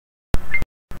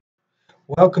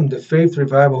Welcome to Faith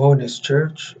Revival Holiness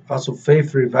Church, also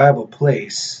Faith Revival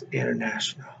Place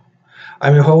International.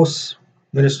 I'm your host,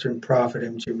 Minister and Prophet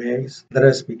M.J. Mays. Let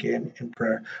us begin in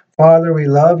prayer. Father, we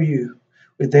love you.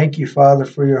 We thank you, Father,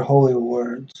 for your holy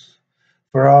words,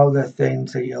 for all the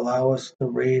things that you allow us to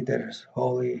read that is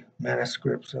holy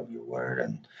manuscripts of your word,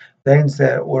 and things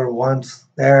that were once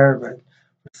there, but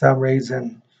for some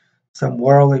reason, some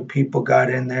worldly people got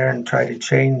in there and tried to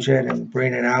change it and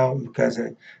bring it out because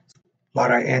a lot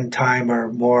of end time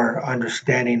or more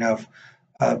understanding of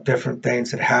different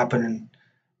things that happen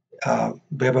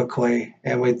biblically.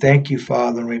 And we thank you,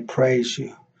 Father, and we praise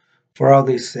you for all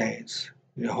these things.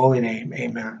 In your holy name,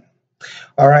 amen.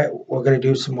 All right, we're going to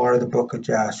do some more of the book of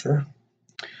Jasher.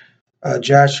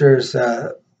 Jasher is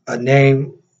a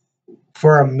name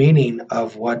for a meaning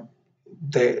of what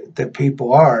the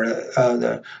people are.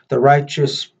 The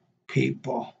righteous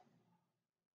people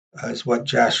is what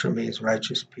Jasher means,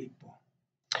 righteous people.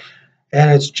 And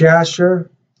it's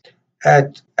Jasher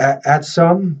at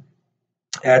Atsum.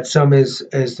 Atsum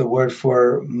is the word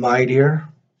for mightier.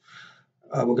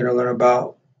 We're going to learn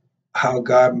about how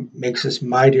God makes us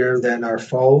mightier than our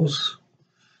foes,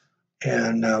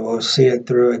 and we'll see it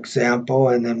through example,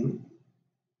 and then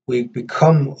we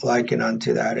become likened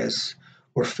unto that as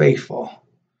we're faithful,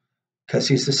 because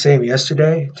He's the same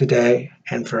yesterday, today,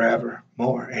 and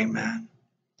forevermore. Amen.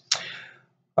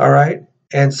 All right,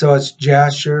 and so it's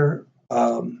Jasher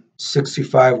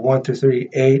 65, 1 through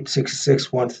 38,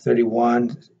 66, 1 through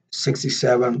 31,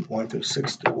 67, 1 through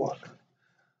 61.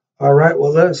 All right,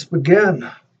 well, let's begin.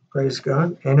 Praise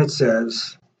God. And it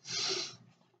says,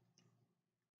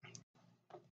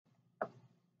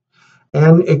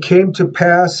 "And it came to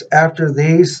pass after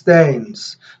these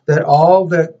things that all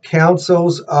the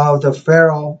councils of the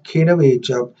Pharaoh, king of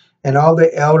Egypt, and all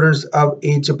the elders of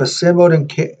Egypt assembled and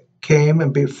came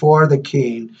and before the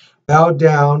king, bowed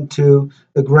down to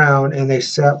the ground, and they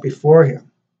sat before him.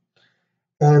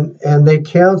 And they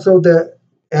counseled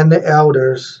and the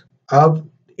elders of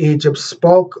Egypt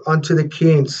spoke unto the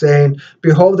king, saying,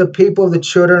 Behold, the people of the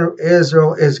children of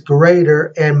Israel is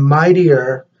greater and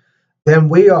mightier than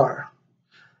we are.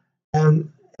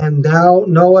 And thou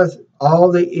knowest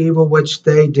all the evil which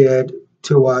they did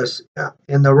to us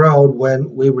in the road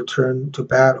when we returned to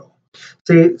battle."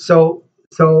 See, so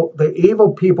the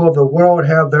evil people of the world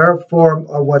have their form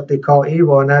of what they call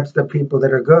evil, and that's the people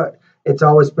that are good. It's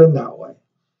always been that way,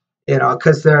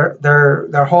 because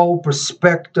their whole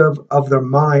perspective of their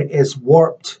mind is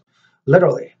warped,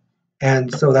 literally,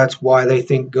 and so that's why they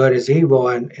think good is evil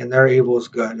and their evil is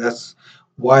good. That's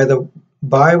why the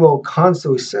Bible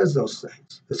constantly says those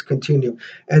things. Let's continue.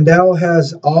 "And thou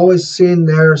hast always seen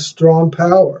their strong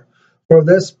power, for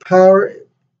this power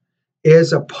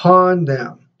is upon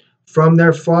them from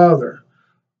their father.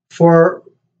 For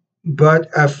but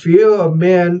a few of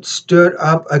men stood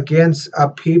up against a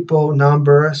people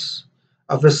numberless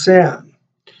of the sand,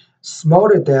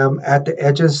 smote them at the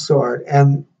edge of the sword,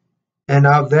 and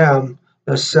of them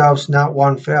themselves not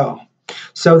one fell,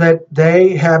 so that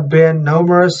they have been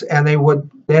numerous, and they would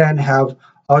then have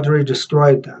utterly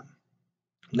destroyed them.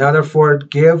 Now therefore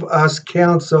give us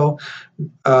counsel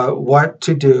what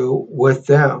to do with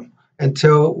them,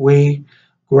 until we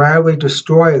gradually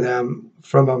destroy them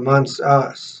from amongst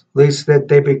us, lest that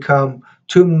they become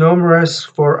too numerous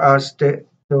for us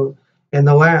in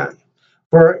the land.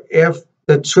 For if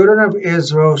the children of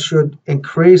Israel should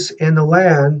increase in the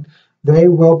land, they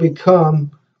will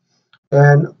become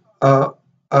an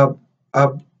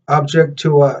object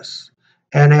to us.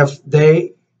 And if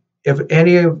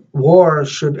any war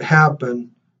should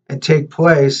happen and take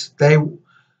place, they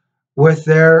with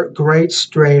their great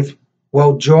strength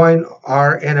will join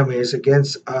our enemies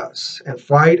against us and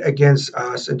fight against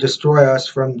us and destroy us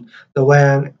from the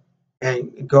land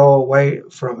and go away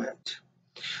from it."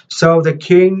 So the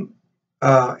king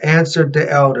answered the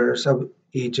elders of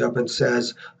Egypt and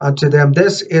says unto them,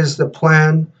 "This is the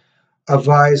plan of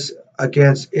vice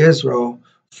against Israel,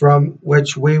 from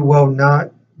which we will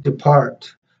not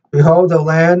depart. Behold, the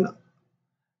land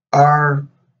are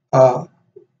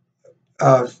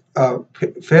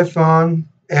Pithon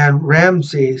and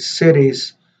Ramses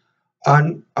cities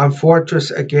on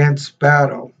fortress against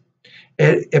battle.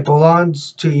 It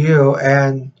belongs to you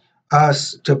and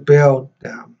us to build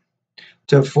them,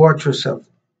 to fortress of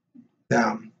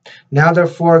them. Now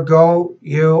therefore go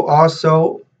you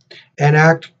also and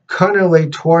act cunningly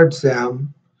towards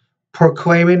them,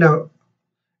 proclaiming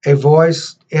a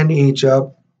voice in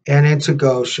Egypt and into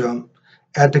Goshen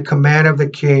at the command of the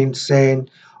king, saying,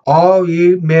 All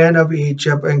ye men of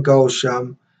Egypt and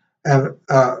Goshen, and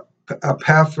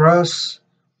Pathros,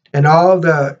 and all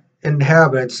the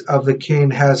inhabitants of the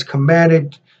king has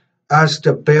commanded us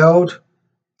to build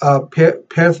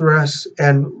Pithras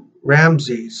and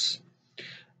Ramses,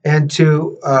 and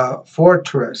to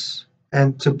fortress,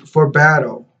 and to for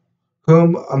battle,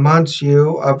 whom amongst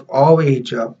you of all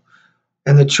Egypt,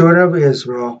 and the children of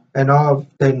Israel, and all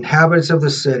the inhabitants of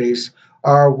the cities,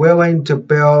 are willing to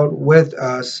build with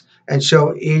us, and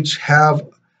shall each have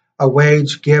a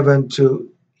wage given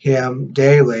to him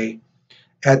daily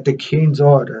at the king's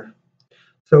order.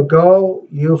 So go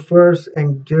you first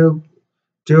and do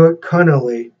it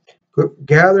cunningly.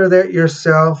 Gather that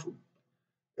yourself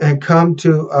and come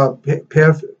to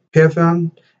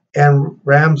Pithom and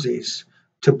Ramses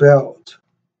to build.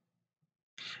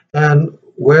 And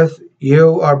with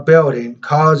you are building,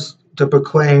 cause to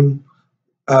proclaim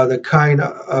the kind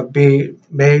be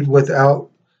made without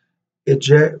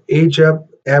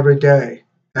Egypt every day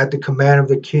at the command of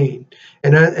the king.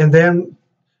 And then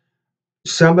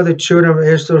some of the children of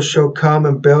Israel shall come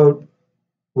and build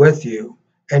with you,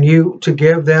 and you to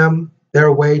give them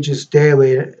their wages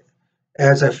daily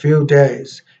as a few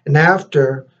days. And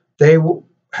after they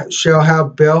shall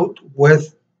have built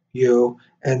with you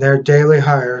and their daily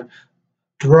hire,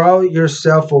 draw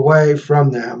yourself away from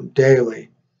them daily,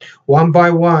 one by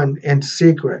one in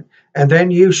secret, and then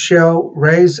you shall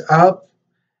raise up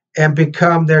and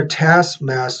become their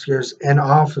taskmasters and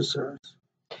officers.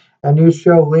 And you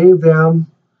shall leave them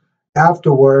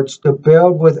afterwards to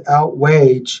build without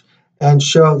wage, and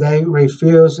shall they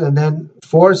refuse, and then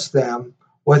force them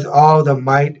with all the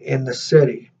might in the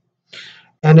city.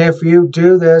 And if you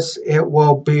do this, it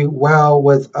will be well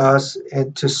with us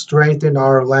and to strengthen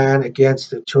our land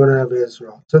against the children of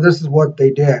Israel. So this is what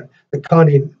they did, the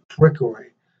cunning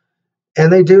trickery.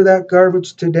 And they do that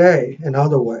garbage today in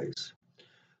other ways.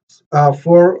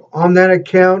 For on that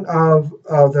account of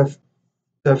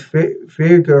the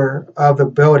figure of the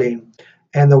building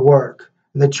and the work,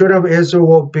 and the children of Israel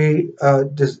will be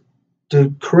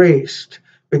decreased,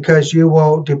 because you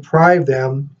will deprive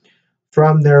them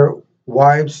from their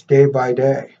wives day by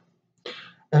day.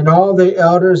 And all the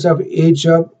elders of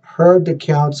Egypt heard the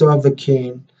counsel of the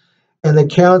king, and the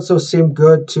counsel seemed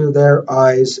good to their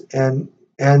eyes, and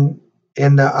in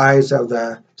the eyes of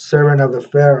the servant of the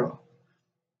Pharaoh,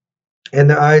 in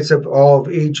the eyes of all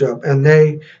of Egypt. And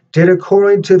they did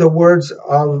according to the words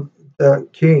of the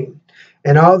king.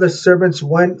 And all the servants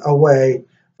went away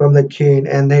from the king,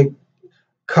 and they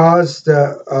caused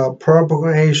the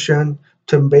proclamation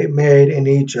to be made in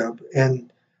Egypt,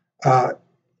 and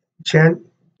Chen,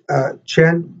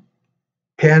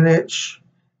 Penich,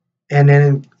 and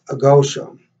in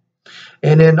Goshen,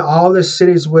 and in all the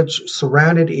cities which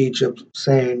surrounded Egypt,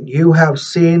 saying, You have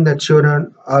seen the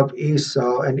children of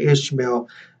Esau and Ishmael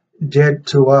did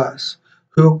to us,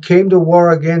 who came to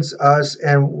war against us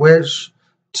and wished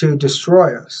to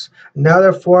destroy us. Now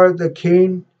therefore the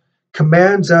king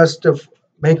commands us to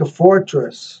make a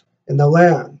fortress in the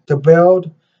land, to build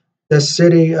the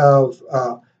city of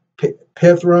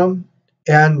Pithom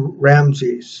and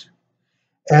Ramses,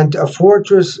 and a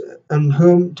fortress in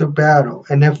whom to battle.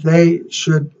 And if they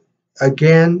should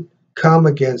again come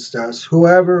against us,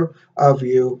 whoever of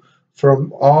you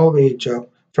from all Egypt,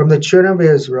 from the children of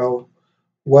Israel,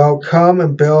 will come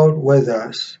and build with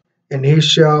us, and he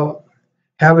shall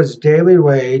have his daily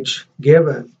wage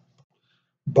given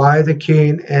by the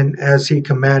king, and as he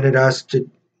commanded us to.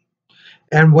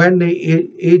 And when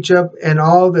Egypt and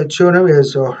all the children of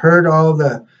Israel heard all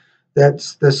that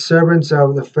the servants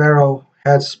of the Pharaoh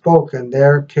had spoken,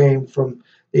 there came from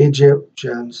the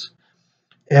Egyptians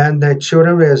and the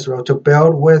children of Israel to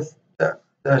build with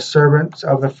the servants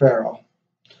of the Pharaoh,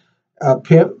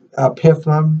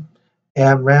 Pithom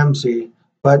and Ramses.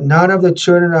 But none of the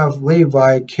children of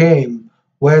Levi came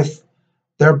with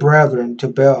their brethren to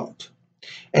build.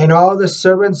 And all the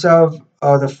servants of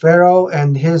the Pharaoh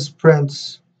and his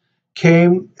prince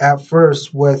came at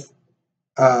first with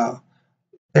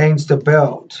things to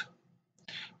build,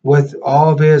 with all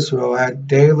of Israel at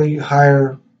daily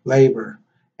hire labor.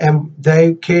 And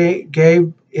they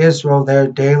gave Israel their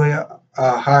daily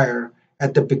hire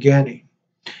at the beginning.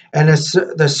 And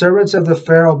the servants of the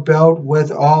Pharaoh built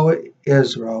with all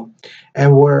Israel,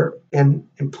 and were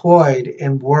employed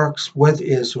in works with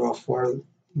Israel for a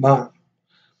month.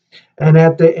 And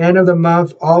at the end of the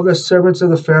month, all the servants of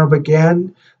the Pharaoh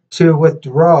began to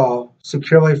withdraw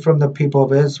securely from the people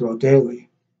of Israel daily.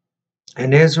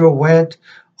 And Israel went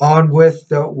on with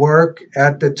the work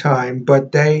at the time,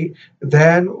 but they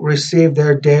then received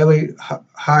their daily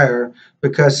hire,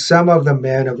 because some of the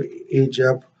men of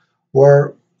Egypt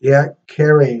were yet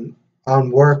carrying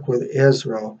on work with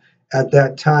Israel at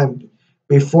that time,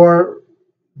 before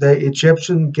the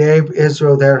Egyptians gave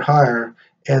Israel their hire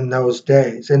in those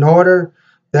days, in order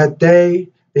that the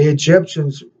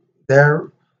Egyptians,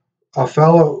 their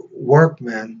fellow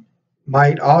workmen,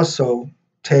 might also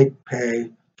take pay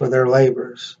for their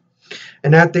labors.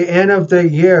 And at the end of the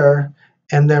year,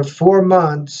 and their 4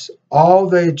 months, all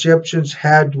the Egyptians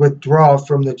had withdrawn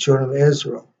from the children of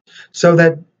Israel, so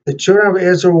that the children of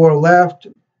Israel were left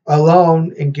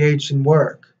alone, engaged in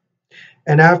work.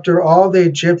 And after all the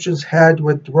Egyptians had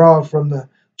withdrawn from the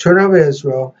children of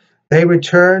Israel, they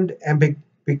returned and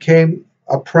became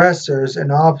oppressors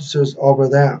and officers over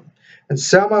them. And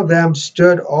some of them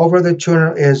stood over the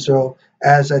children of Israel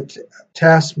as a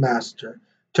taskmaster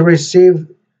to receive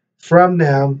from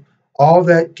them all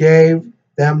that gave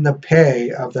them the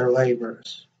pay of their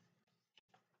labors.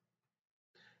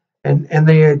 And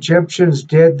the Egyptians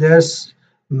did this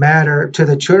matter to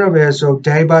the children of Israel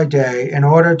day by day in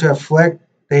order to afflict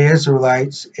the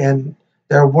Israelites in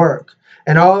their work.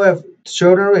 And all the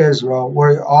children of Israel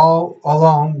were all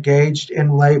alone engaged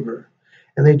in labor.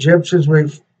 And the Egyptians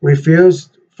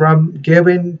refused from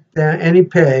giving any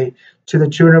pay to the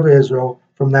children of Israel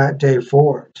from that day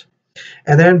forward.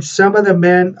 And then some of the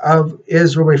men of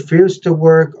Israel refused to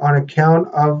work on account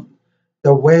of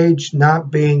the wage not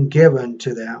being given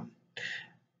to them.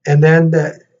 And then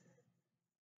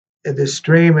the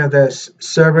stream of the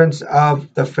servants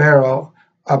of the Pharaoh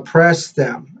oppressed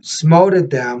them, smote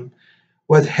them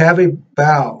with heavy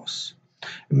bows,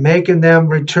 making them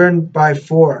return by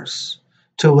force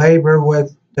to labor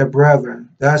with their brethren.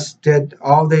 Thus did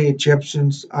all the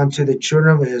Egyptians unto the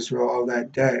children of Israel of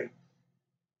that day.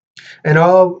 And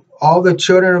all the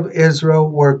children of Israel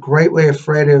were greatly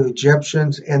afraid of the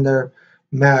Egyptians in their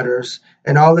matters,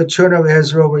 and all the children of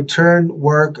Israel returned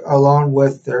work along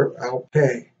with their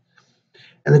pay.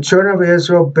 And the children of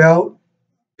Israel built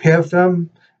Pithom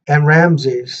and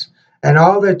Ramses, and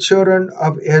all the children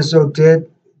of Israel did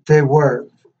their work,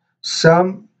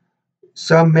 some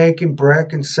making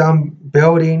brick and some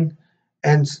building,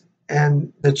 and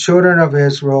the children of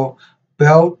Israel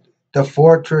built the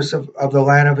fortress of the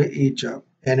land of Egypt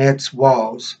and its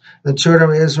walls. The children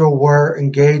of Israel were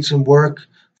engaged in work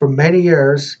for many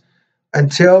years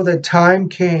until the time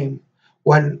came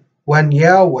when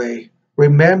Yahweh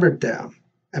remembered them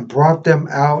and brought them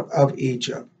out of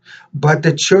Egypt. But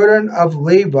the children of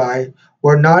Levi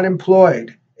were not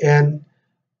employed in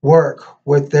work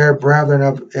with their brethren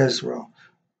of Israel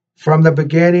from the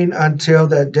beginning until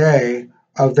the day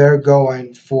of their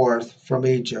going forth from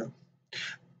Egypt.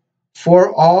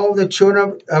 For all the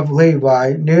children of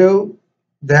Levi knew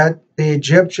that the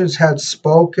Egyptians had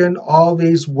spoken all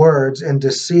these words in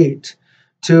deceit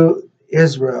to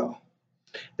Israel.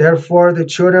 Therefore the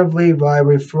children of Levi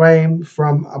refrained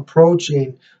from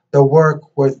approaching the work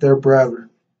with their brethren.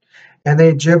 And the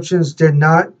Egyptians did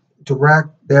not direct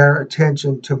their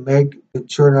attention to make the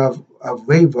children of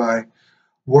Levi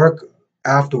work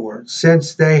afterwards,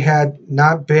 since they had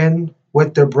not been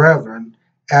with their brethren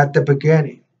at the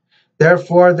beginning.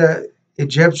 Therefore the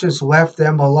Egyptians left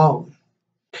them alone.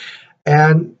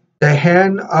 And the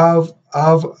hand of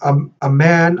a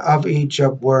man of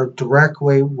Egypt were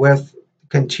directly with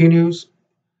continues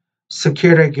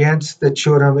secured against the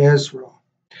children of Israel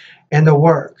and the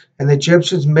work. And the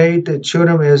Egyptians made the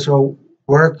children of Israel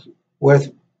work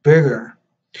with vigor.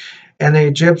 And the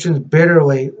Egyptians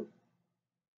bitterly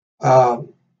the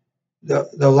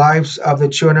lives of the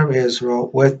children of Israel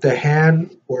with the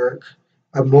handwork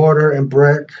of mortar and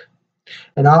brick,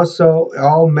 and also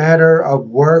all manner of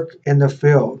work in the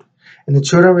field. And the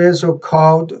children of Israel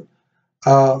called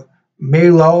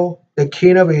Milo, the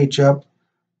king of Egypt,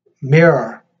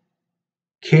 Mirror,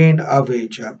 king of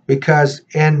Egypt, because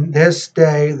in this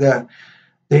day the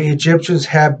Egyptians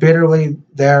had bitterly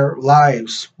their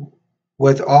lives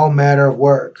with all manner of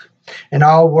work, and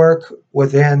all work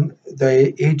within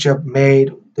the Egypt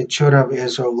made the children of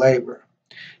Israel labor,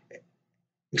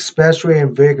 especially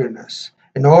in vigorous,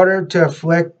 in order to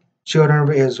afflict children of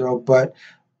Israel, but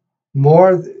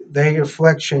more the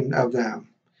affliction of them,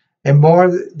 and more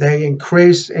they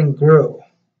increased and grew.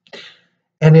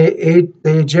 And the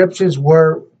Egyptians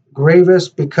were grievous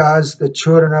because the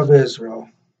children of Israel.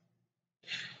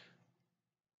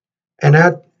 And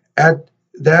at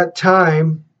that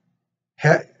time,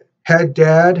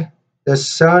 Hadad, the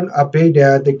son of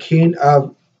Bedad, the king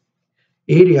of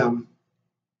Edom,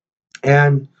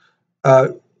 and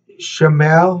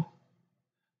Shemal,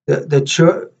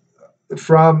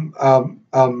 from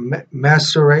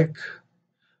Masarek,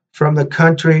 from the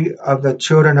country of the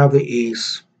children of the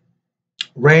east,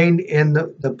 reigned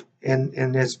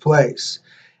in his place.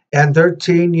 And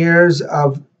 13 years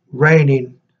of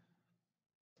reigning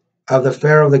of the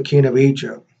Pharaoh, the king of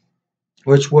Egypt,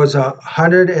 which was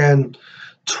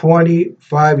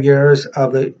 125 years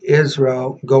of the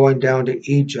Israel going down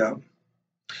to Egypt.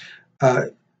 Uh,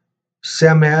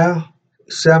 Samuel,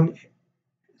 Sam,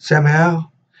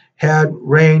 Samuel had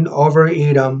reigned over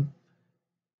Edom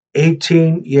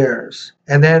 18 years.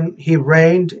 And then he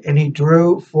reigned and he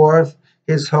drew forth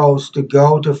his host to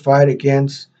go to fight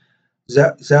against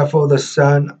Zepho, the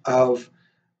son of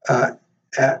uh,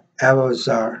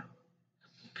 Abazar.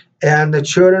 And the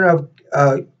children of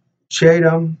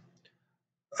Chedam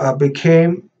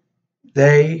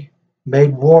they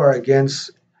made war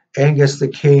against Angus, the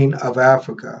king of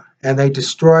Africa, and they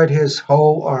destroyed his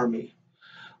whole army.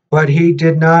 But he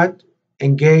did not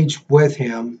engage with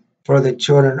him, for the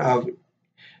children of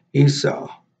Esau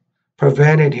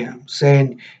prevented him,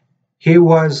 saying he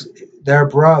was their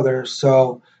brother.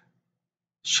 So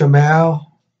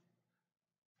Shemuel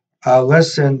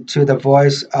listened to the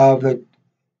voice of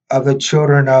the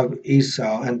children of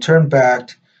Esau and turned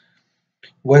back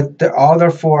with all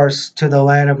their force to the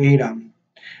land of Edom,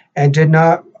 and did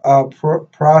not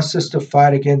process to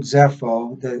fight against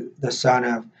Zepho, the son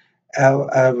of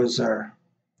Abazar.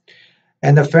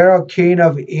 And the Pharaoh king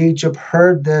of Egypt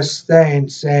heard this thing,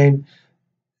 saying,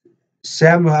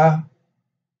 Semlah,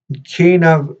 king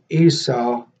of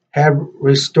Esau, had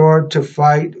restored to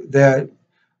fight the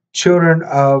children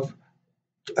of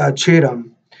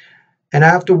Chedam, and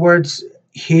afterwards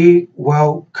he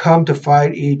will come to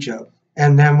fight Egypt.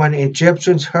 And then when the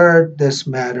Egyptians heard this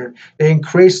matter, they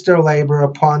increased their labor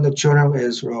upon the children of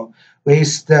Israel,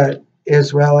 lest the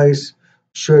Israelites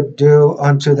should do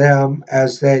unto them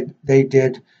as they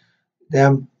did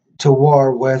them to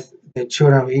war with the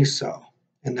children of Esau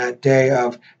in that day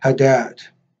of Hadad.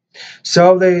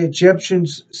 So the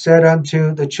Egyptians said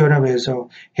unto the children of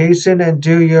Israel, hasten and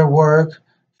do your work,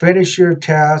 finish your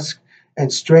task,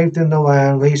 and strengthen the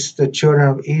land, lest the children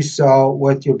of Esau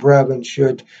with your brethren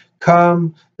should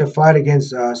come to fight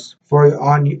against us, for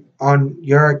on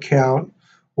your account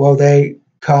will they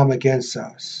come against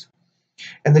us.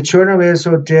 And the children of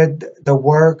Israel did the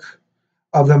work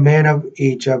of the men of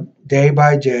Egypt day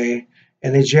by day,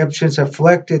 and the Egyptians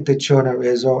afflicted the children of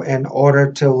Israel in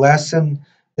order to lessen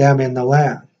them in the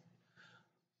land.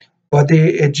 But as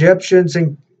the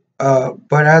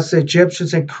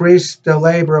Egyptians increased the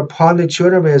labor upon the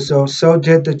children of Israel, so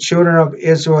did the children of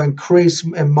Israel increase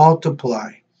and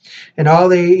multiply. And all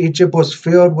the Egypt was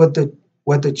filled with the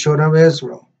children of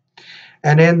Israel.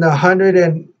 And in the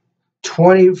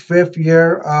 125th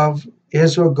year of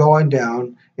Israel going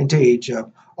down into Egypt,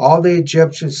 all the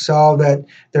Egyptians saw that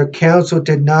their counsel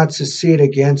did not succeed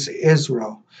against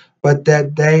Israel, but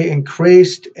that they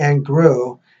increased and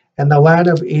grew, and the land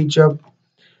of Egypt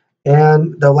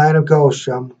and the land of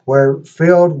Goshen were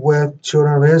filled with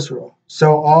children of Israel.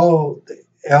 So all the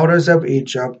elders of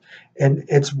Egypt and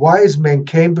its wise men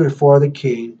came before the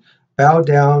king, bowed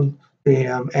down to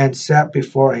him, and sat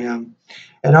before him.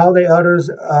 And all the elders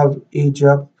of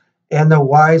Egypt and the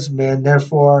wise men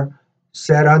therefore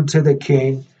said unto the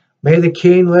king, May the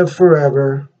king live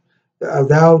forever.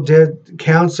 Thou did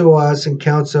counsel us and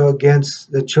counsel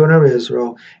against the children of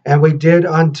Israel, and we did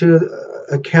unto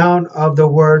account of the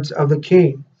words of the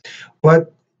king.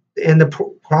 But in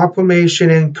the proclamation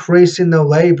increasing the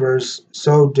labors,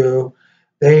 so do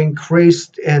they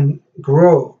increased and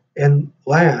grew in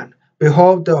land.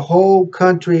 Behold, the whole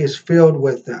country is filled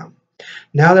with them.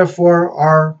 Now therefore,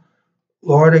 our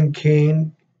Lord and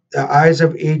King, the eyes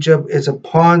of Egypt is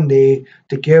upon thee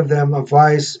to give them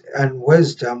advice and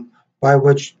wisdom by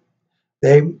which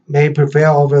they may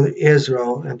prevail over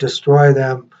Israel and destroy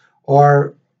them,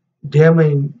 or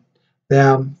dimming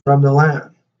them from the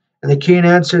land. And the king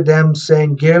answered them,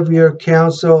 saying, Give your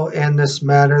counsel in this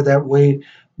matter, that we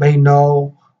may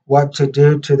know what to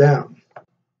do to them.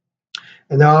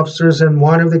 And the officers and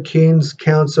one of the king's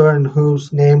council, and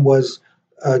whose name was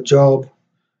Job,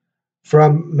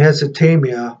 from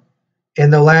Mesopotamia, in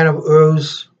the land of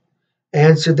Uz,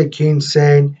 answered the king,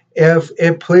 saying, If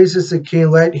it pleases the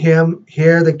king, let him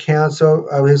hear the counsel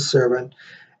of his servant.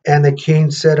 And the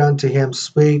king said unto him,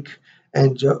 Speak.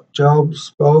 And Job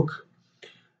spoke,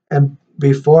 and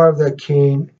before the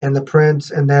king and the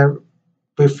prince, and there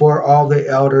before all the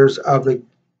elders of the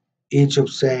Egypt,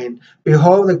 saying,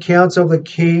 Behold, the counsel of the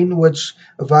king, which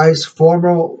advised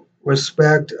formal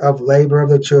respect of labor of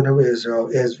the children of Israel,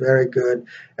 is very good,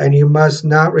 and you must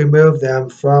not remove them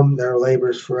from their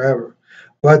labors forever.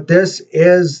 But this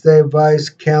is the advice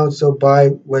counsel by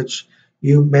which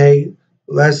you may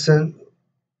lessen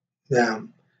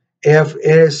them, if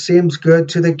it seems good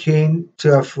to the king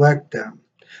to afflict them.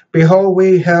 Behold,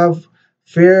 we have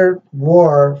feared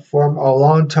war for a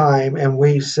long time, and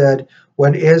we said,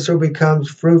 when Israel becomes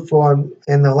fruitful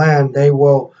in the land, they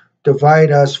will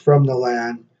divide us from the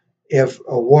land if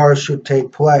a war should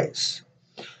take place.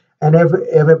 And if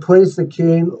it please the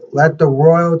king, let the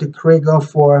royal decree go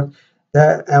forth,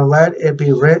 and let it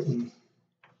be written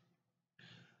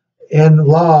in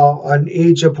law on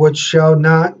Egypt, which shall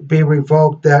not be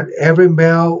revoked, that every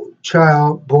male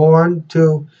child born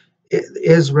to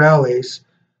Israelis,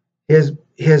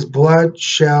 his blood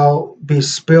shall be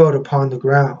spilled upon the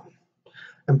ground.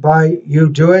 And by you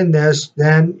doing this,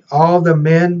 then all the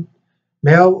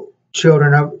male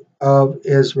children of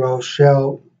Israel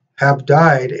shall have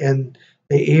died, and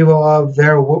the evil of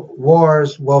their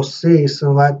wars will cease,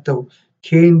 and let the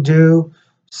king do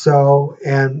so,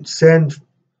 and send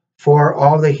for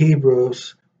all the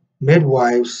Hebrews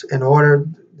midwives, and order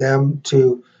them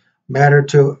to matter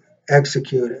to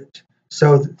execute it.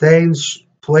 So things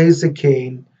pleased the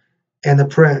king and the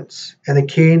prince, and the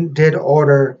king did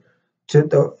order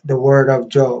to the word of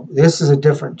Job. This is a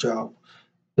different Job.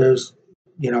 There's,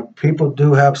 people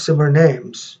do have similar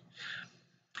names.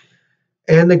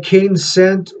 And the king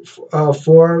sent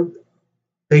for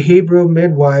the Hebrew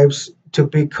midwives to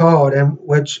be called, and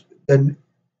which the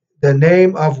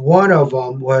name of one of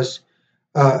them was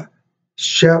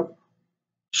Shephrah,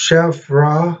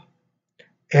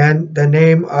 and the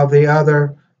name of the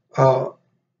other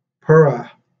Purah.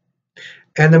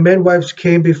 And the midwives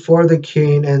came before the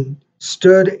king and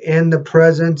stood in the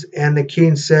presence, and the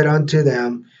king said unto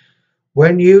them,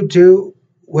 When you do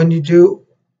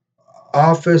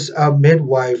office of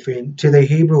midwifing to the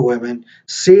Hebrew women,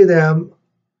 see them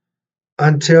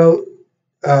until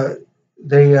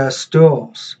the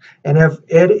stools. And if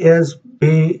it is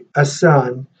be a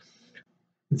son,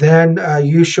 then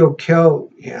you shall kill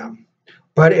him.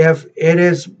 But if it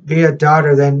is be a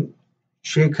daughter, then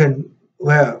she can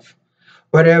live.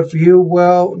 But if you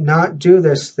will not do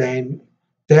this thing,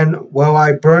 then will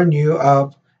I burn you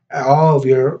up, all of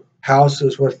your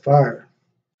houses with fire.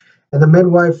 And the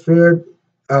midwife feared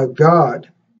God,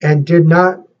 and did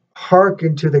not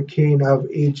hearken to the king of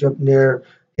Egypt near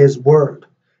his word.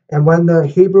 And when the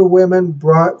Hebrew women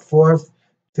brought forth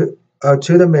to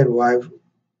the midwife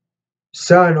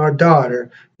son or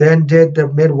daughter, then did the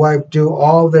midwife do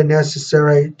all the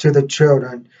necessary to the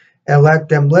children, and let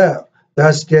them live.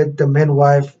 Thus did the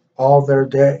midwife all their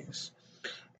days.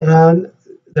 And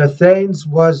the things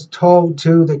was told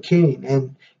to the king,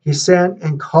 and he sent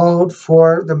and called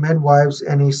for the midwives,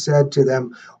 and he said to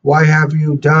them, Why have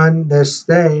you done this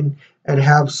thing, and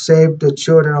have saved the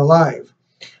children alive?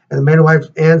 And the midwives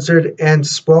answered and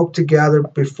spoke together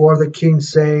before the king,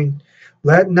 saying,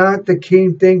 Let not the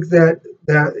king think that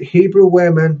the Hebrew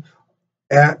women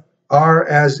are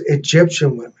as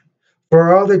Egyptian women.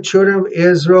 For all the children of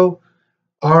Israel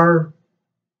are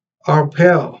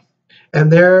pale,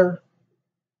 and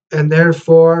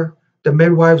therefore the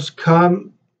midwives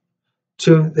come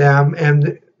to them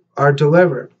and are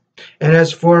delivered. And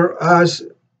as for us,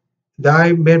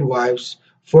 thy midwives,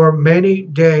 for many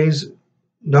days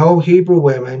no Hebrew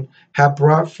women have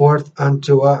brought forth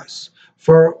unto us.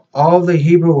 For all the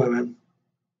Hebrew women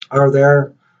are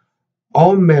their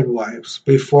own midwives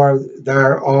before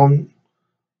their own.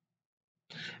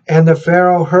 And the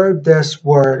Pharaoh heard this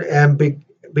word and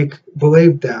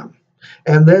believed them,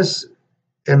 and this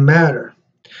in matter.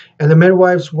 And the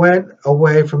midwives went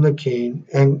away from the king,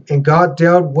 and God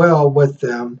dealt well with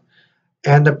them,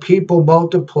 and the people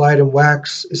multiplied and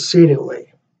waxed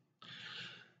exceedingly.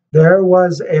 There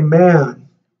was a man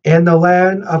in the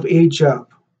land of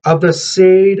Egypt, of the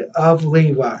seed of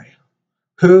Levi,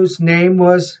 whose name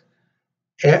was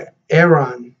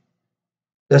Aaron,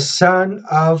 the son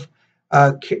of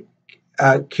Keith,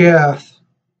 the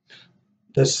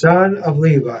son of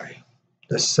Levi,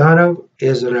 the son of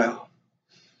Israel.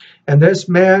 And this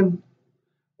man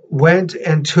went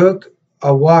and took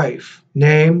a wife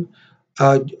named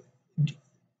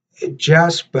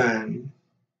Jasper,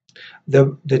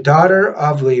 the daughter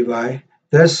of Levi,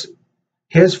 this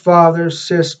his father's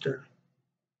sister,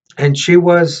 and she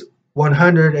was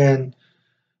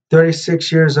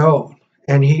 136 years old,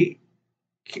 and he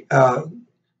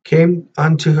came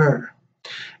unto her,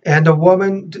 and the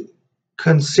woman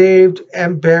conceived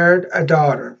and bare a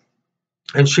daughter,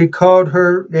 and she called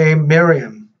her name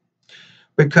Miriam,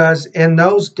 because in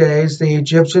those days the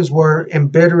Egyptians were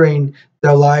embittering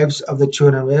the lives of the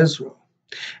children of Israel.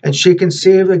 And she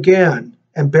conceived again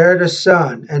and bare a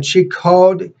son, and she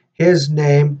called his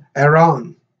name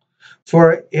Aaron.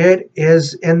 For it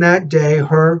is in that day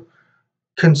her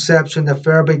conception that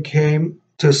Pharaoh became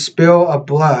to spill a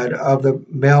blood of the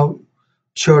male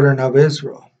children of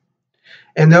Israel.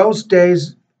 In those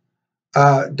days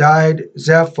died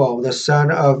Zepho, the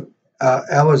son of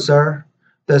Elazar,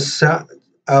 the son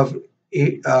of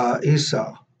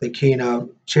Esau, the king of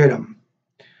Chittim,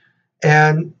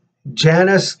 and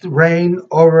Janus reigned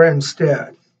over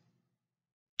instead.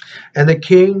 And the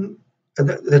king,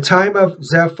 the time of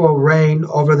Zepho reign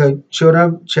over the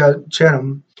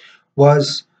Chittim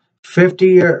was 50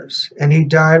 years, and he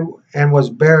died and was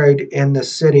buried in the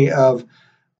city of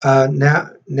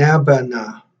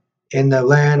Nabana in the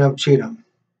land of Chittim.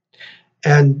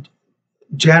 And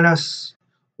Janus,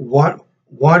 one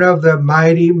of the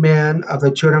mighty men of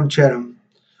the Chittim,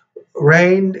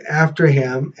 reigned after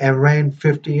him and reigned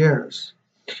 50 years.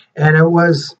 And it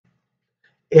was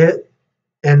after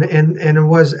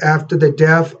the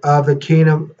death of the king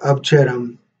of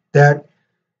Chittim that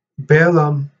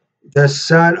Balaam, the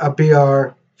son of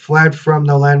Beor, fled from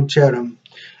the land of Chittim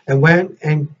and went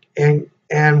and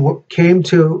came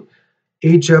to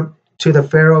Egypt to the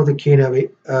Pharaoh, the king of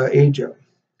Egypt.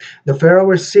 The Pharaoh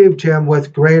received him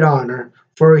with great honor,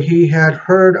 for he had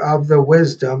heard of the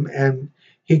wisdom, and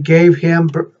he gave him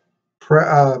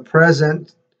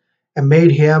present and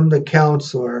made him the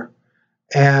counselor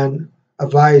and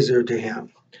advisor to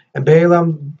him. And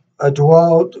Balaam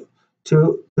dwelt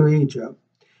to Egypt,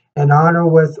 and honor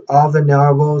with all the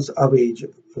nobles of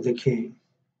Egypt, of the king.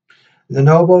 The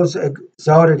nobles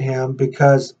exalted him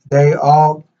because they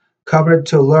all covered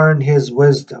to learn his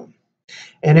wisdom.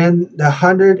 And in the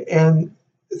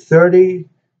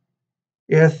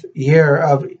 130th year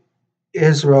of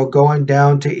Israel going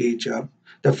down to Egypt,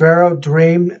 the Pharaoh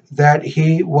dreamed that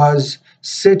he was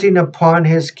sitting upon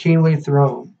his kingly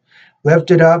throne,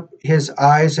 lifted up his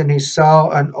eyes, and he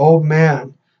saw an old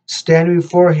man standing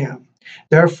before him.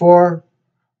 Therefore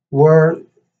were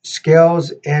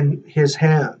scales in his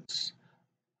hands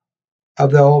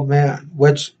of the old man,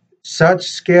 which such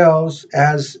scales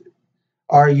as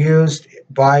are used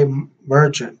by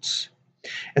merchants.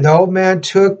 And the old man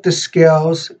took the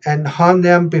scales and hung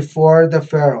them before the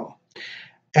Pharaoh.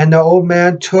 And the old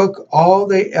man took all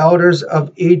the elders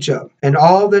of Egypt, and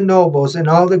all the nobles, and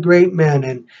all the great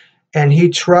men, and he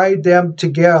tried them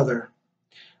together,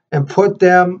 and put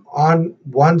them on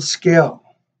one scale.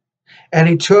 And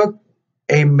he took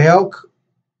a milk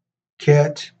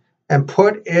kit, and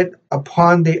put it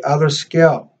upon the other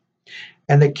scale.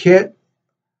 And the kit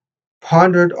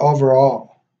pondered over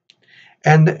all.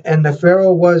 And the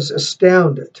Pharaoh was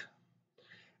astounded,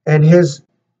 and his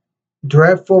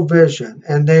dreadful vision,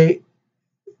 and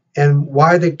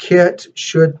why the kit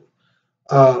should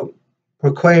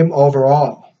proclaim over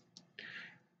all.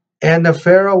 And the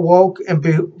Pharaoh woke, and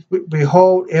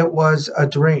behold, it was a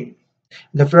dream.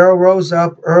 The Pharaoh rose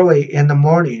up early in the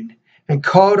morning and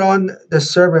called on the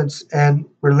servants and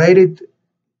related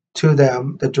to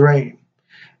them the dream.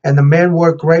 And the men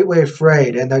were greatly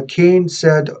afraid. And the king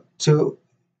said to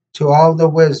all the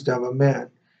wisdom of men,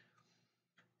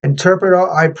 interpret,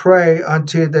 I pray,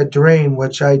 unto the dream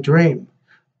which I dream,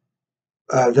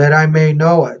 that I may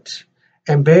know it.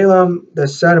 And Balaam the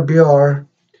son of Beor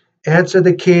answered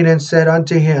the king and said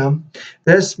unto him,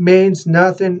 this means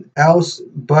nothing else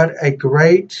but a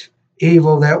great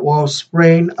evil that will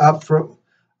spring up from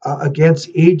against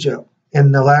Egypt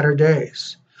in the latter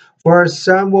days. For a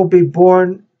son will be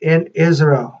born in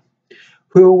Israel,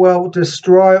 who will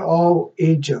destroy all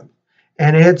Egypt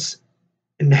and its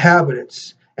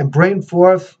inhabitants, and bring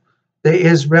forth the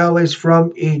Israelites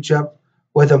from Egypt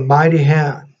with a mighty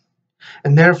hand.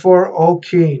 And therefore, O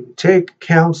king, take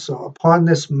counsel upon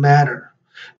this matter,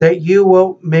 that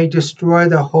you may destroy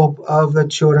the hope of the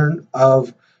children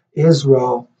of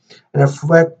Israel and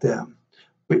afflict them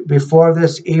before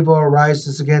this evil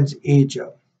arises against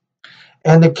Egypt.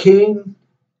 And the king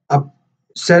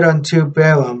said unto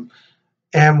Balaam,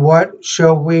 and what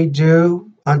shall we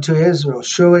do unto Israel?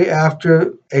 Surely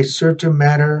after a certain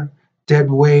matter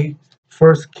did we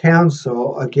first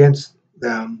counsel against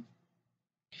them,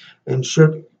 and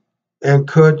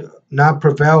could not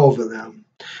prevail over them.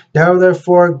 Now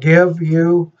therefore give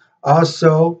you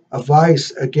also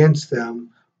advice against them,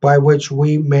 by which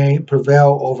we may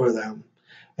prevail over them.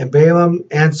 And Balaam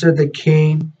answered the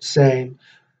king, saying,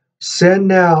 send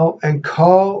now and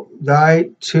call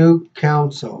thy two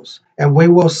councils, and we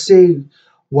will see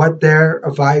what their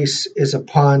advice is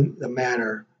upon the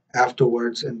matter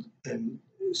afterwards, and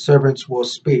servants will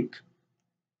speak.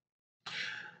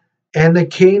 And the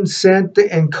king sent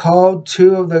and called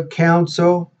two of the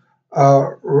council,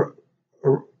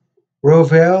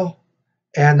 Rovel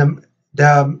and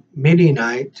the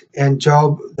Midianite, and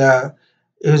Job the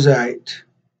Uzite.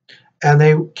 And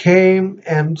they came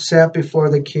and sat before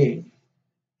the king.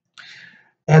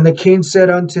 And the king said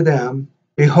unto them,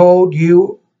 Behold,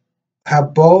 you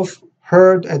have both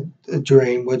heard a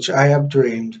dream which I have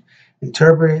dreamed,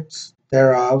 interprets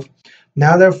thereof.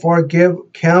 Now therefore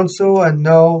give counsel and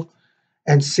know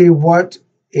and see what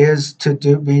is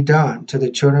be done to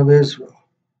the children of Israel,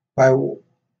 by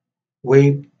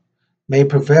we may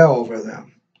prevail over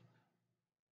them,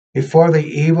 before the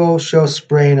evil shall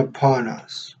spring upon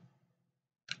us.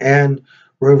 And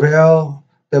Revel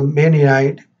the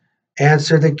Midianite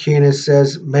answered the king and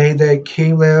says, May the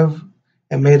king live,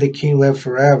 and may the king live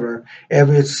forever. If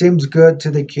it seems good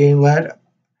to the king, let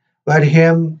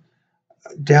him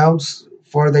doubts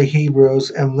for the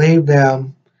Hebrews and leave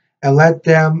them, and let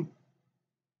them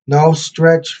no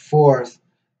stretch forth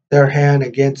their hand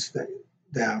against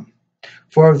them.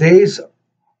 For these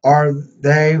are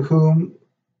they whom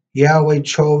Yahweh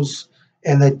chose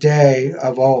in the day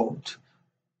of old,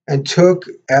 and took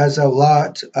as a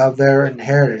lot of their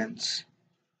inheritance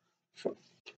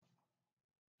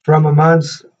from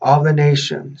amongst all the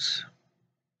nations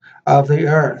of the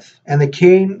earth, and the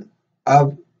king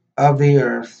of the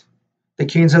earth, the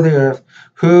kings of the earth,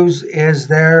 whose is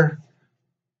there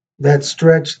that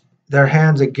stretched their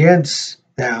hands against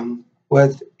them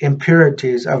with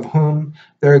impurities, of whom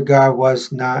their God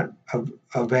was not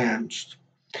avenged.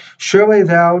 Surely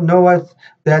thou knowest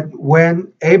that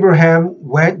when Abraham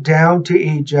went down to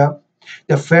Egypt,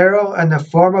 the Pharaoh and the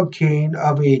former king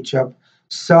of Egypt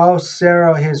saw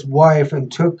Sarah his wife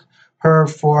and took her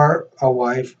for a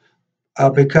wife,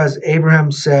 because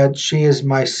Abraham said, She is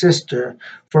my sister,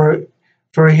 for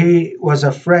he was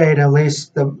afraid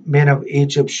lest the men of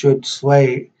Egypt should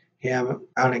slay him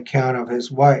on account of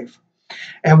his wife.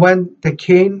 And when the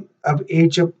king of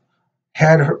Egypt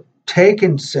had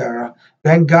taken Sarah,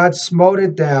 then God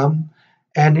smote them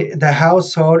and the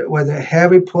household with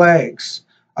heavy plagues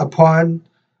upon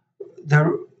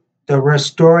the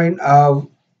restoring of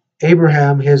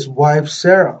Abraham his wife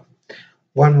Sarah.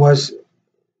 One was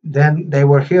then they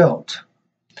were healed.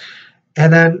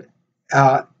 And then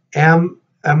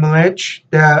Amalek,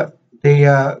 the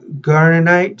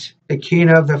Garnanite, the king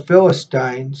of the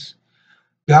Philistines,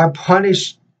 God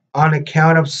punished on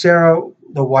account of Sarah,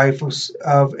 the wife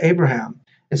of Abraham,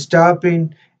 and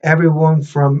stopping everyone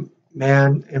from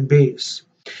man and beast.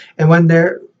 And when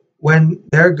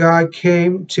their God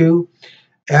came to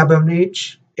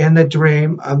Abimelech in the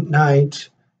dream of night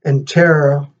and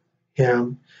terror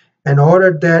him, and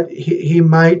ordered that he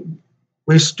might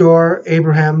restore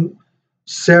Abraham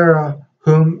Sarah,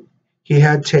 whom he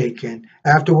had taken.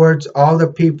 Afterwards, all the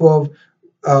people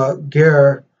of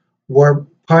Gerar were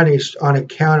punished on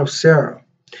account of Sarah.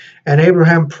 And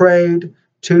Abraham prayed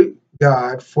to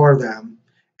God for them,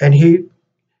 and he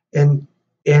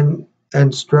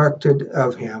instructed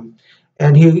of him,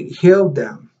 and he healed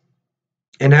them.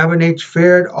 And Abimelech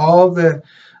feared all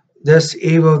this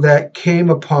evil that came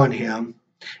upon him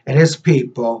and his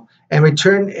people, and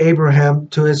returned Abraham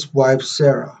to his wife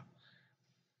Sarah,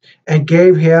 and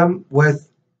gave him with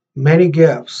many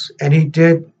gifts. And he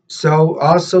did so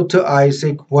also to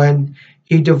Isaac when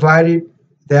he divided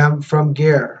them from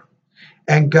Gerar.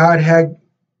 And God had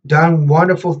done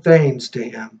wonderful things to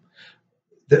him,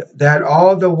 that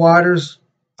all the waters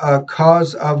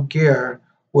cause of Gerar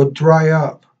would dry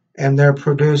up, and their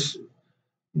produce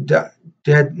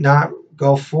did not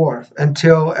go forth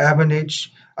until Abimelech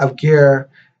of Gerar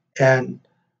and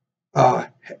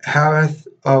Harith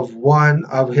of one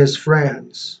of his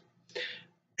friends.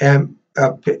 And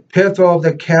Pithol,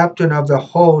 the captain of the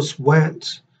host,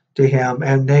 went to him,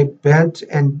 and they bent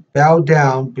and bowed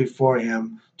down before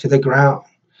him to the ground.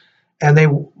 And they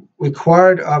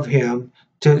required of him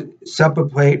to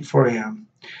supplicate for him,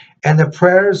 and the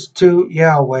prayers to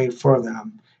Yahweh for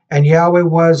them. And Yahweh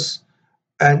was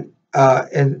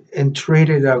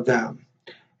entreated of them,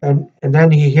 and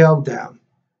then he healed them.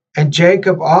 And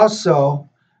Jacob also,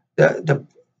 the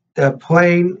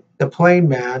plain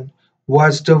man,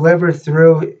 was delivered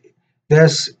through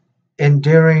this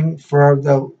enduring for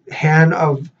the hand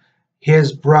of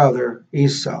his brother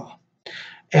Esau,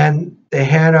 and the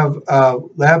hand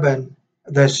of Laban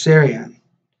the Syrian,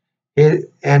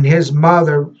 and his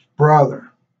mother's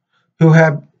brother, who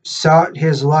had sought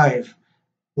his life,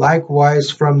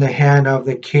 likewise from the hand of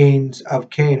the kings of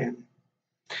Canaan,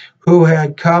 who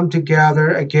had come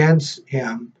together against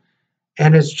him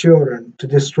and his children to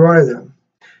destroy them.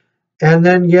 And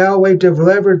then Yahweh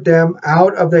delivered them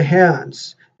out of the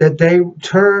hands, that they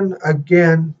turned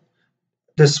again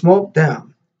to smote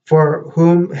them, for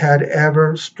whom had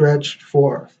ever stretched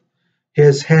forth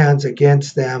his hands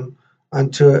against them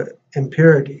unto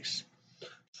impurities.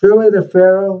 Truly the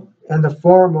Pharaoh and the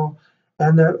former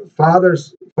and the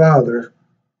father's father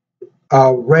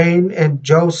reigned in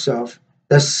Joseph,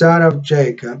 the son of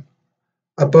Jacob,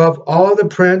 above all the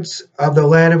prince of the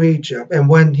land of Egypt. And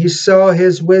when he saw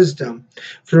his wisdom,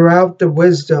 throughout the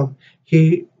wisdom,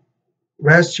 he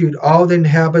rescued all the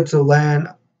inhabitants of the land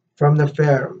from the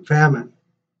famine.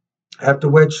 After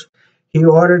which he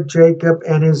ordered Jacob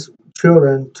and his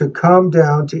children to come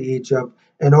down to Egypt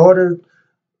in order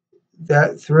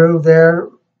that through their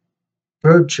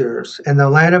virtues in the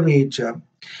land of Egypt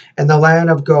and the land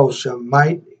of Goshen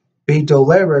might be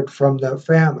delivered from the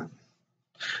famine.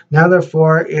 Now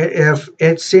therefore, if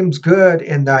it seems good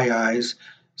in thy eyes,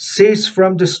 cease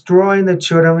from destroying the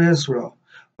children of Israel.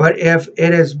 But if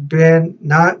it has been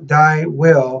not thy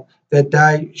will that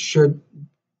thou should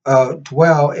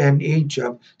dwell in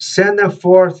Egypt, send them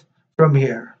forth from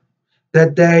here,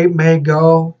 that they may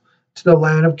go to the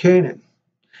land of Canaan,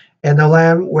 and the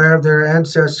land where their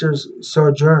ancestors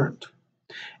sojourned.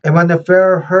 And when the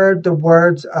Pharaoh heard the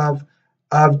words of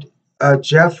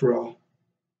Jethro,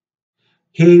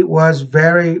 he was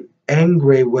very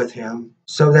angry with him,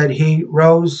 so that he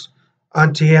rose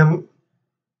unto him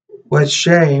with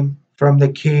shame from the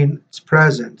king's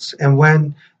presence. And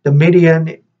when the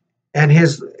Midian and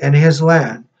his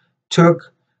land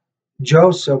took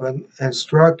Joseph and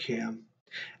struck him,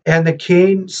 and the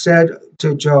king said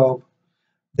to Job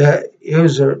the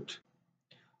Uzziite,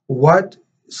 what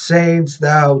sayest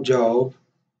thou, Job?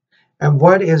 And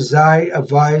what is thy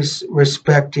advice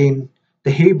respecting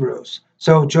the Hebrews?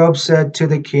 So Job said to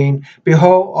the king,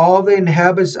 behold, all the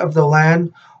inhabitants of the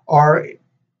land are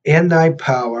in thy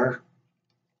power,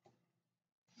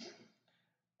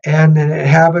 and the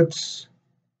inhabitants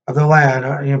of the land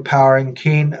are in your power, and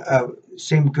king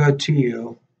seem good to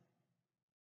you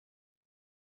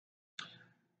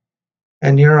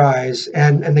and your eyes.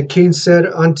 And the king said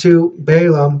unto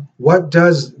Balaam, what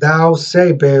dost thou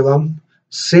say, Balaam?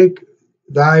 Seek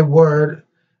thy word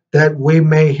that we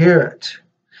may hear it.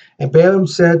 And Balaam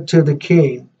said to the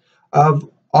king, of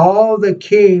all the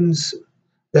kings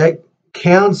that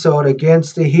counseled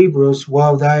against the Hebrews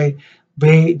will they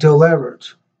be delivered.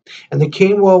 And the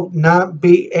king will not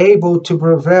be able to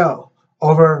prevail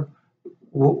over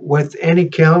with any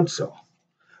counsel.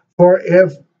 For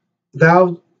if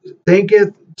thou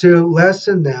thinkest to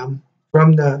lessen them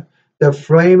from the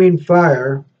flaming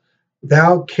fire,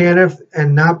 thou canst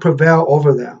and not prevail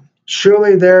over them.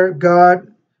 Surely their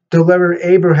God delivered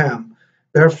Abraham,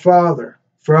 their father,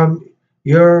 from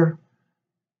your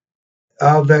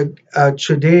of the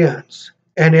Chaldeans.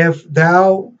 And if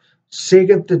thou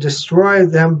seekest to destroy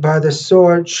them by the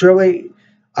sword, surely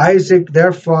Isaac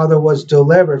their father was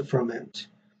delivered from it,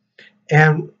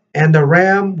 and the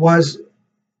ram was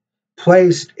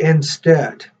placed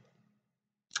instead.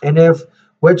 And if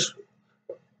which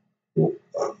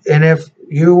and if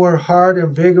you were hard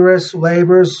and vigorous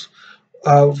labors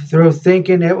through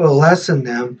thinking it will lessen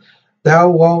them, thou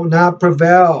wilt not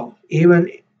prevail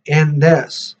even in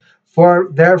this. For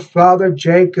their father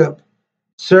Jacob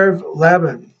served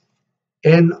Laban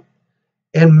in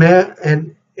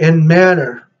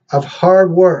manner of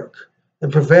hard work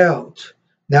and prevailed.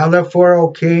 Now therefore, O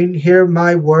king, hear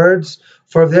my words,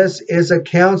 for this is a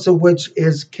counsel which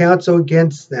is counsel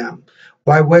against them,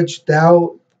 by which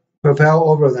thou prevail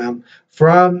over them,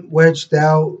 from which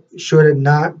thou shouldest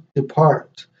not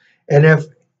depart. And if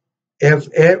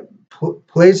it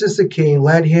pleases the king,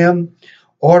 let him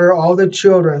order all the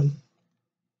children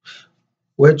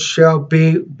which shall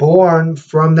be born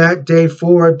from that day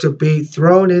forward to be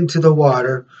thrown into the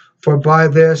water, for by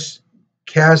this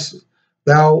cast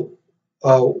thou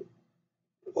a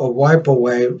wipe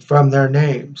away from their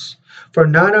names. For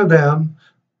none of them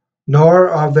nor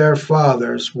of their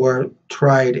fathers were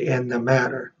tried in the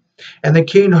matter. And the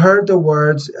king heard the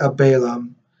words of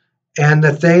Balaam, and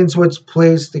the things which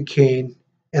pleased the king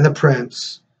and the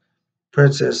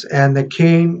princess. And the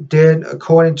king did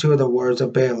according to the words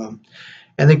of Balaam.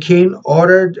 And the king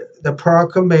ordered the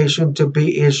proclamation to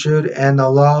be issued and the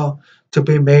law to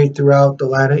be made throughout the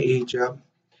land of Egypt,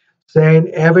 saying,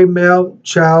 every male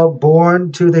child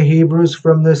born to the Hebrews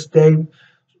from this day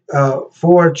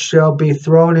forward shall be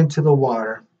thrown into the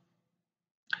water.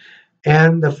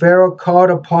 And the Pharaoh called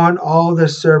upon all the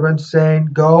servants, saying,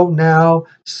 go now,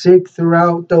 seek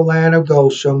throughout the land of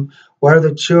Goshen, where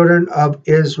the children of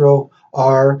Israel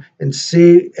are, and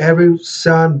see every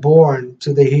son born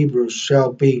to the Hebrews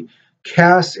shall be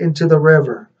cast into the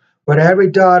river, but every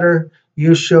daughter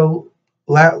you shall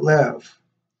let live.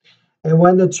 And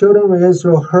when the children of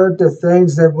Israel heard the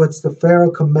things that which the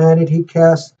Pharaoh commanded, he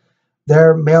cast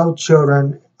their male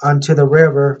children unto the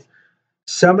river.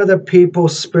 Some of the people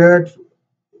spared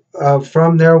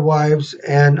from their wives,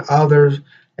 and others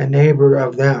a neighbor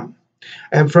of them.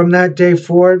 And from that day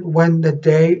forward, when the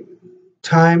day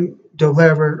time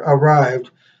delivered arrived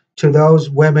to those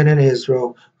women in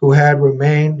Israel who had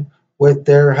remained with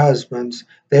their husbands,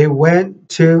 they went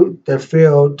to the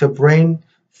field to bring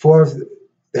forth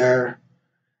there,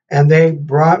 and they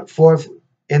brought forth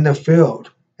in the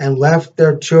field, and left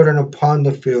their children upon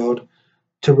the field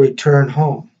to return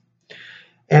home.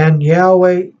 And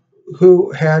Yahweh,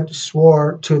 who had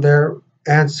swore to their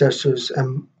ancestors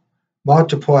and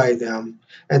multiply them,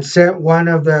 and sent one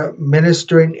of the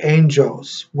ministering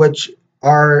angels which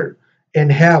are in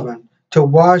heaven to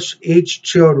wash each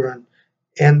children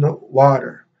in the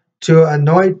water, to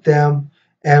anoint them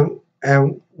and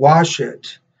wash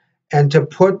it, and to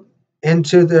put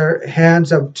into their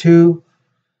hands of two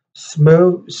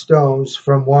smooth stones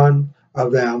from one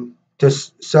of them to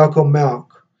suckle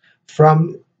milk,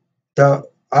 from the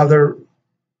other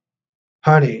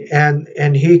honey,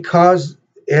 and he caused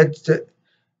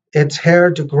its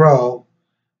hair to grow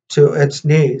to its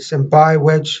knees, and by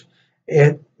which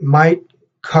it might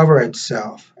cover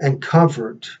itself and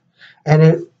comfort,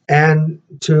 and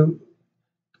to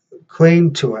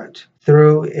cling to it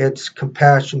through its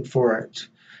compassion for it.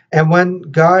 And when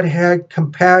God had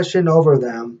compassion over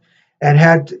them, and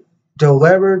had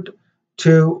delivered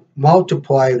to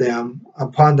multiply them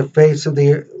upon the face of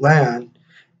the land,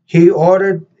 he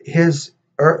ordered this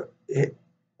earth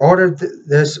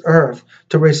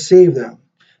to receive them,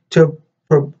 to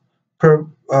pre- pre-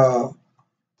 uh,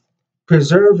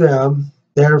 preserve them,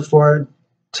 therefore,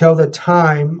 till the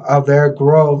time of their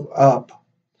growth up,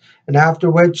 and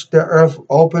after which the earth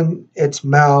opened its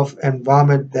mouth and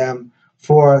vomited them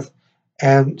forth,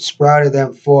 and sprouted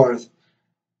them forth,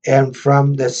 and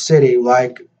from the city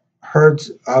like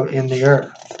herds in the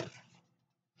earth.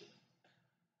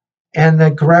 And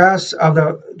the grass of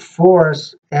the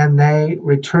forest, and they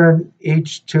returned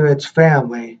each to its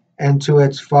family and to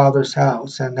its father's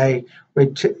house, and they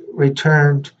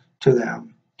returned to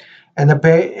them. And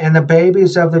the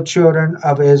babies of the children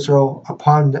of Israel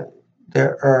upon the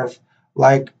earth,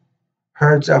 like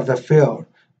herds of the field,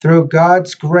 through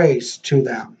God's grace to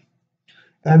them.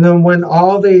 And then when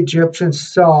all the Egyptians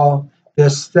saw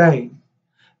this thing,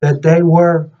 that they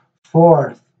were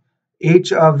forth,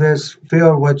 each of this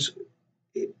field which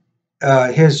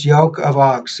his yoke of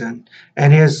oxen,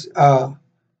 and his and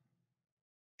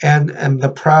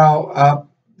the prow up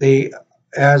the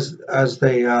as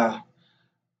the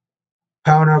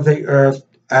pound of the earth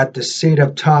at the seat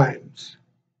of times.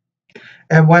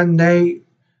 And when they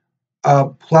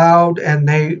plowed, and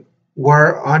they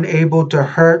were unable to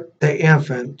hurt the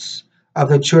infants of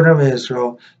the children of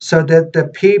Israel, so that the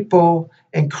people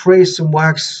increased and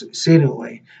waxed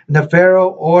exceedingly. And the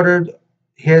Pharaoh ordered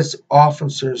his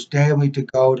officers daily to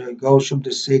go to Goshen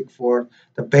to seek for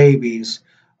the babies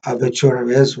of the children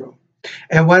of Israel.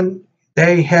 And when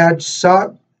they had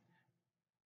sought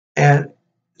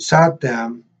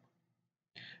them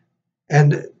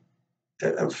and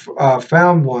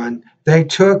found one, they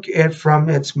took it from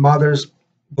its mother's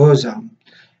bosom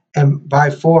and by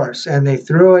force, and they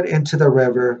threw it into the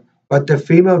river. But the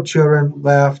female children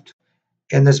left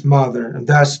in this mother, and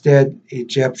thus did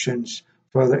Egyptians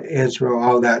for Israel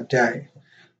all that day.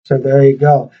 So there you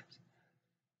go.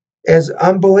 As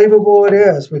unbelievable it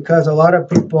is, because a lot of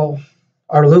people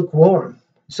are lukewarm,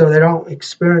 so they don't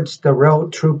experience the real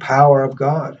true power of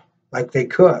God like they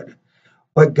could.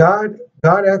 But God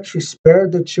actually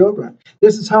spared the children.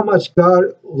 This is how much God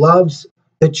loves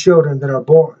the children that are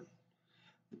born.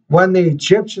 When the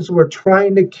Egyptians were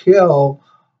trying to kill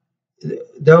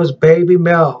those baby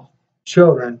male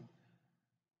children,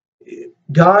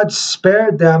 God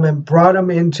spared them and brought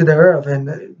them into the earth and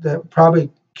the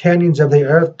probably canyons of the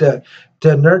earth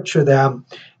to nurture them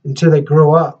until they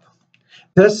grew up.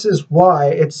 This is why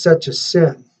it's such a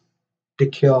sin to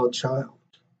kill a child.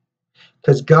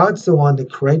 Because God's the one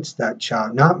that creates that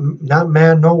child, not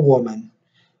man, no woman.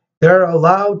 They're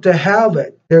allowed to have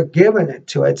it. They're given it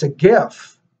to it. It's a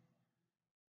gift.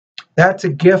 That's a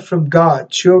gift from God.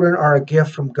 Children are a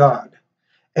gift from God.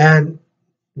 And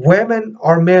women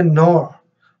or men nor.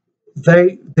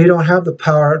 They don't have the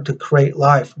power to create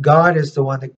life. God is the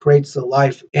one that creates the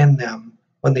life in them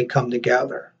when they come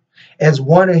together. As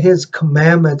one of his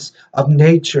commandments of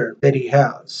nature that he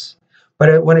has.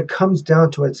 But when it comes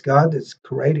down to it, it's God that's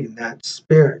creating that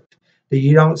spirit that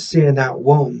you don't see in that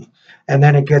womb. And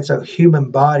then it gets a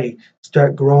human body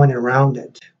start growing around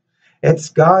it. It's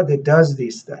God that does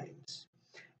these things.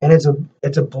 And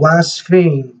it's a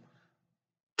blaspheme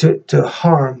to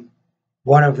harm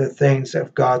one of the things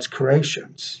of God's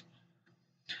creations.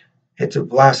 It's a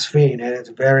blaspheme, and it's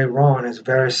very wrong, it's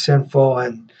very sinful,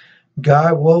 and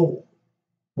God will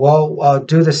will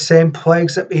do the same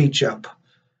plagues of Egypt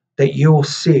that you will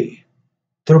see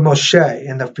through Moshe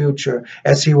in the future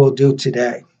as he will do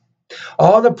today.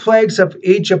 All the plagues of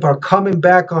Egypt are coming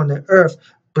back on the earth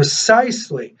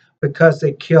precisely because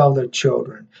they kill their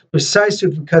children, precisely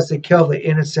because they kill the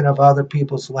innocent of other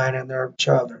people's land and their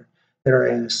children that are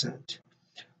innocent.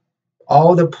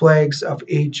 All the plagues of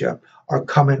Egypt are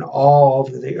coming all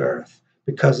over the earth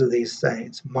because of these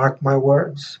things. Mark my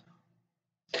words.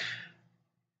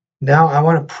 Now I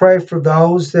want to pray for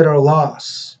those that are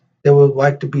lost, that would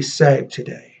like to be saved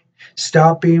today.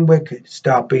 Stop being wicked.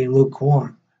 Stop being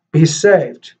lukewarm. Be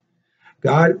saved.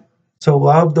 God so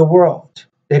loved the world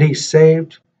that he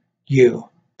saved you.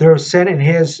 They're sending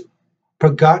his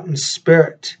begotten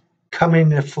spirit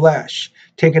coming in the flesh,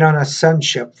 taking on a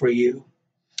sonship for you.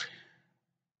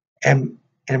 And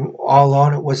all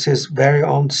on it was his very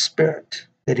own spirit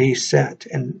that he sent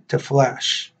into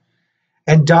flesh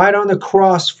and died on the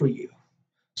cross for you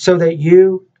so that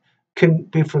you can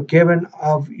be forgiven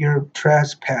of your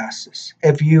trespasses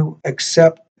if you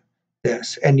accept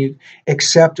this and you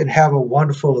accept and have a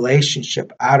wonderful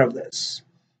relationship out of this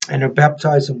and are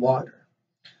baptized in water.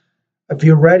 If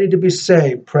you're ready to be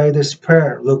saved, pray this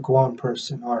prayer, lukewarm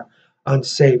person or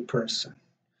unsaved person.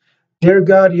 Dear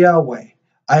God Yahweh,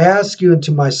 I ask you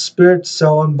into my spirit,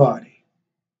 soul, and body.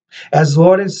 As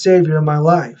Lord and Savior of my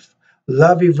life,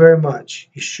 love you very much,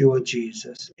 Yeshua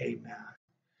Jesus. Amen.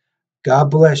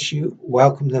 God bless you.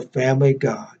 Welcome to the family of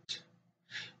God.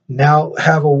 Now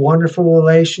have a wonderful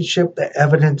relationship, the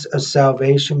evidence of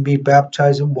salvation, be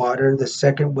baptized in water, the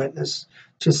second witness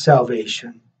to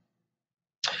salvation.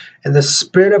 And the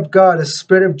Spirit of God, the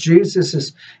Spirit of Jesus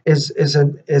is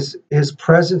his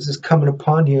presence is coming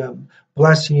upon you,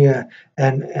 blessing you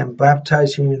and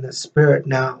baptizing you in the Spirit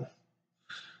now.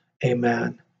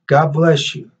 Amen. God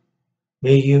bless you.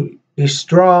 May you be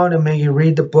strong and may you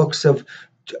read the books of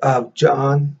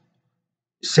John,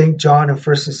 St. John and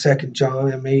 1st and 2nd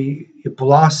John, and may you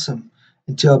blossom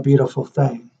into a beautiful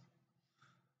thing.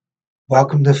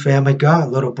 Welcome to Family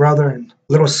God, little brother and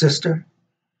little sister.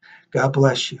 God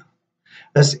bless you.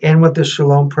 Let's end with the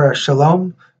shalom prayer.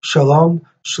 Shalom, shalom,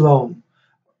 shalom.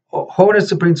 Holiness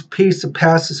that brings peace that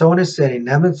passes understanding,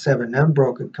 never seven,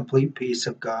 unbroken, complete peace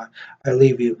of God. I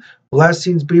leave you.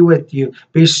 Blessings be with you.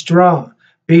 Be strong,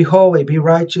 be holy, be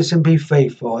righteous, and be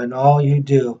faithful in all you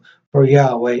do for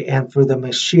Yahweh and for the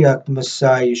Mashiach, the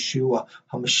Messiah, Yeshua,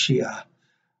 HaMashiach,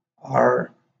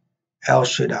 our El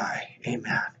Shaddai.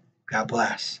 Amen. God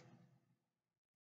bless.